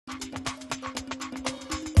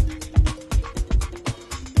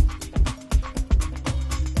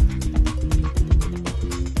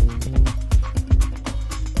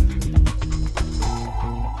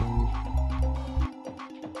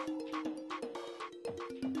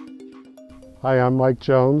Hi, I'm Mike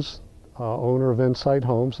Jones, owner of Insight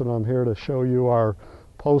Homes, and I'm here to show you our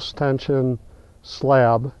post-tension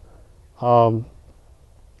slab. All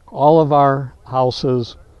of our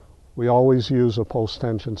houses, we always use a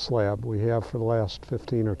post-tension slab. We have for the last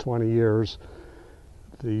 15 or 20 years.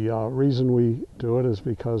 The reason we do it is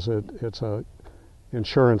because it's an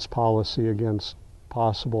insurance policy against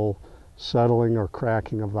possible settling or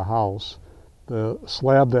cracking of the house. The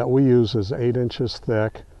slab that we use is 8 inches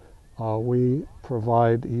thick. We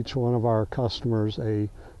provide each one of our customers a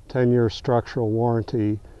 10-year structural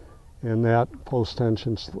warranty, and that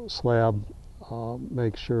post-tension slab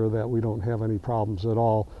makes sure that we don't have any problems at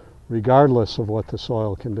all, regardless of what the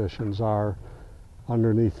soil conditions are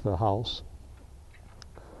underneath the house.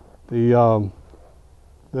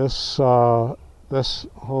 This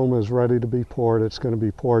home is ready to be poured. It's going to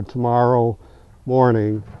be poured tomorrow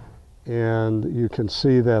morning, and you can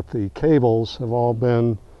see that the cables have all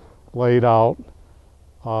been laid out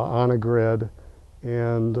on a grid,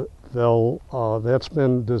 and that's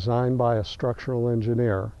been designed by a structural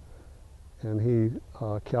engineer, and he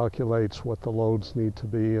calculates what the loads need to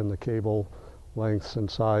be and the cable lengths and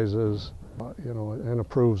sizes, and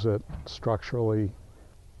approves it structurally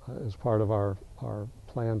as part of our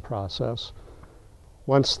plan process.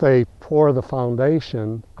 Once they pour the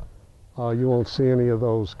foundation, you won't see any of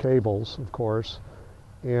those cables, of course,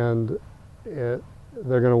 and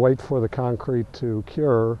they're going to wait for the concrete to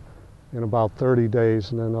cure in about 30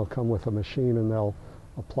 days, and then they'll come with a machine and they'll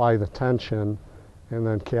apply the tension and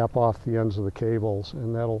then cap off the ends of the cables,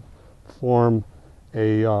 and that'll form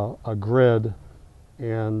a grid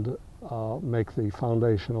and make the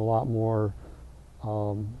foundation a lot more,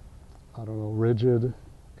 rigid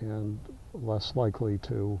and less likely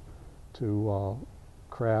to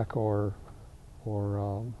crack or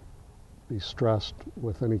be stressed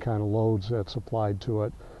with any kind of loads that's applied to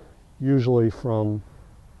it, usually from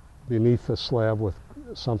beneath the slab with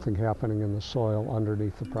something happening in the soil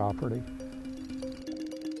underneath the property.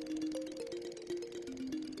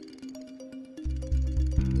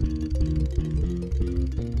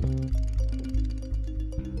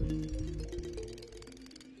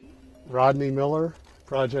 Rodney Miller,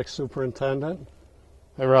 project superintendent.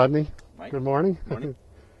 Hey, Rodney. Mike. Good morning. Morning.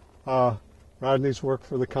 Rodney's worked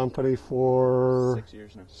for the company for 6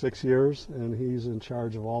 years now. 6 years, and he's in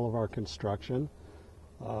charge of all of our construction.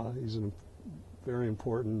 He's a very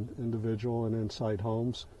important individual in Insight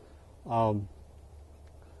Homes.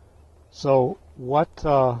 So what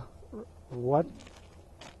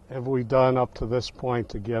have we done up to this point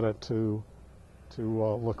to get it to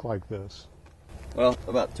look like this? Well,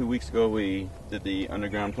 about 2 weeks ago we did the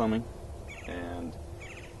underground plumbing, and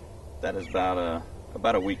that is about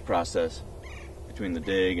a week process between the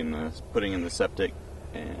dig and the putting in the septic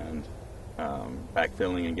and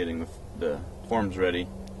backfilling and getting the forms ready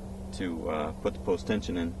to put the post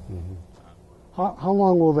tension in. Mm-hmm. How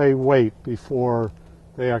long will they wait before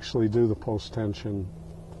they actually do the post tension?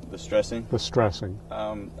 The stressing? The stressing.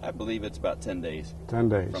 I believe it's about 10 days. 10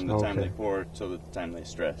 days. From the time they pour to the time they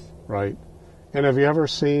stress. Right. And have you ever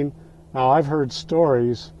seen, now I've heard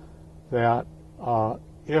stories that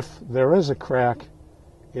if there is a crack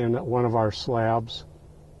in one of our slabs,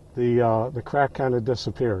 the crack kind of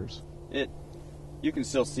disappears. You can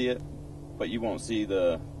still see it, but you won't see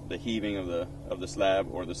the heaving of the slab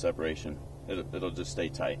or the separation. It'll just stay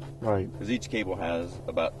tight. Right. Because each cable has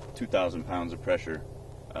about 2,000 pounds of pressure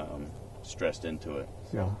stressed into it.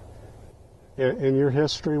 Yeah. In your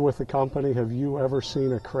history with the company, have you ever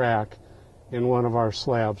seen a crack in one of our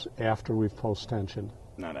slabs after we've post-tensioned?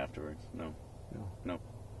 Not afterwards, no. No.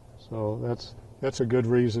 So that's a good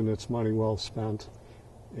reason. It's money well spent,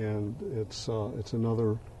 and it's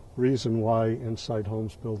another reason why Insight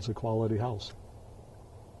Homes builds a quality house.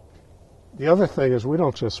 The other thing is we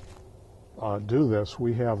don't just do this.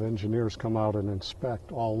 We have engineers come out and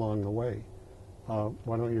inspect all along the way.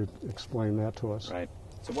 Why don't you explain that to us? Right.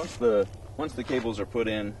 So once the cables are put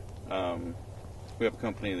in, we have a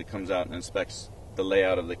company that comes out and inspects the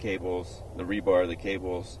layout of the cables, the rebar of the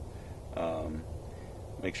cables,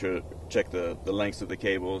 check the lengths of the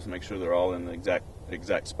cables, make sure they're all in the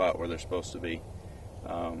exact spot where they're supposed to be.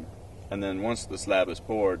 And then once the slab is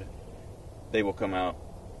poured, they will come out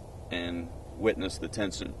and witness the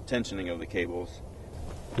tensioning of the cables.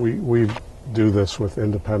 We do this with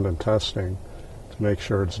independent testing to make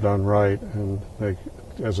sure it's done right, and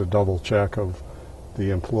as a double check of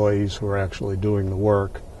the employees who are actually doing the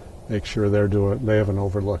work, make sure they haven't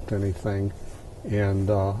overlooked anything, and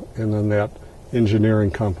then that engineering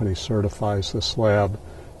company certifies the slab,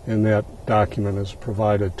 and that document is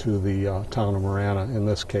provided to the town of Marana, in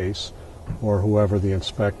this case, or whoever the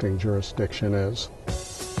inspecting jurisdiction is.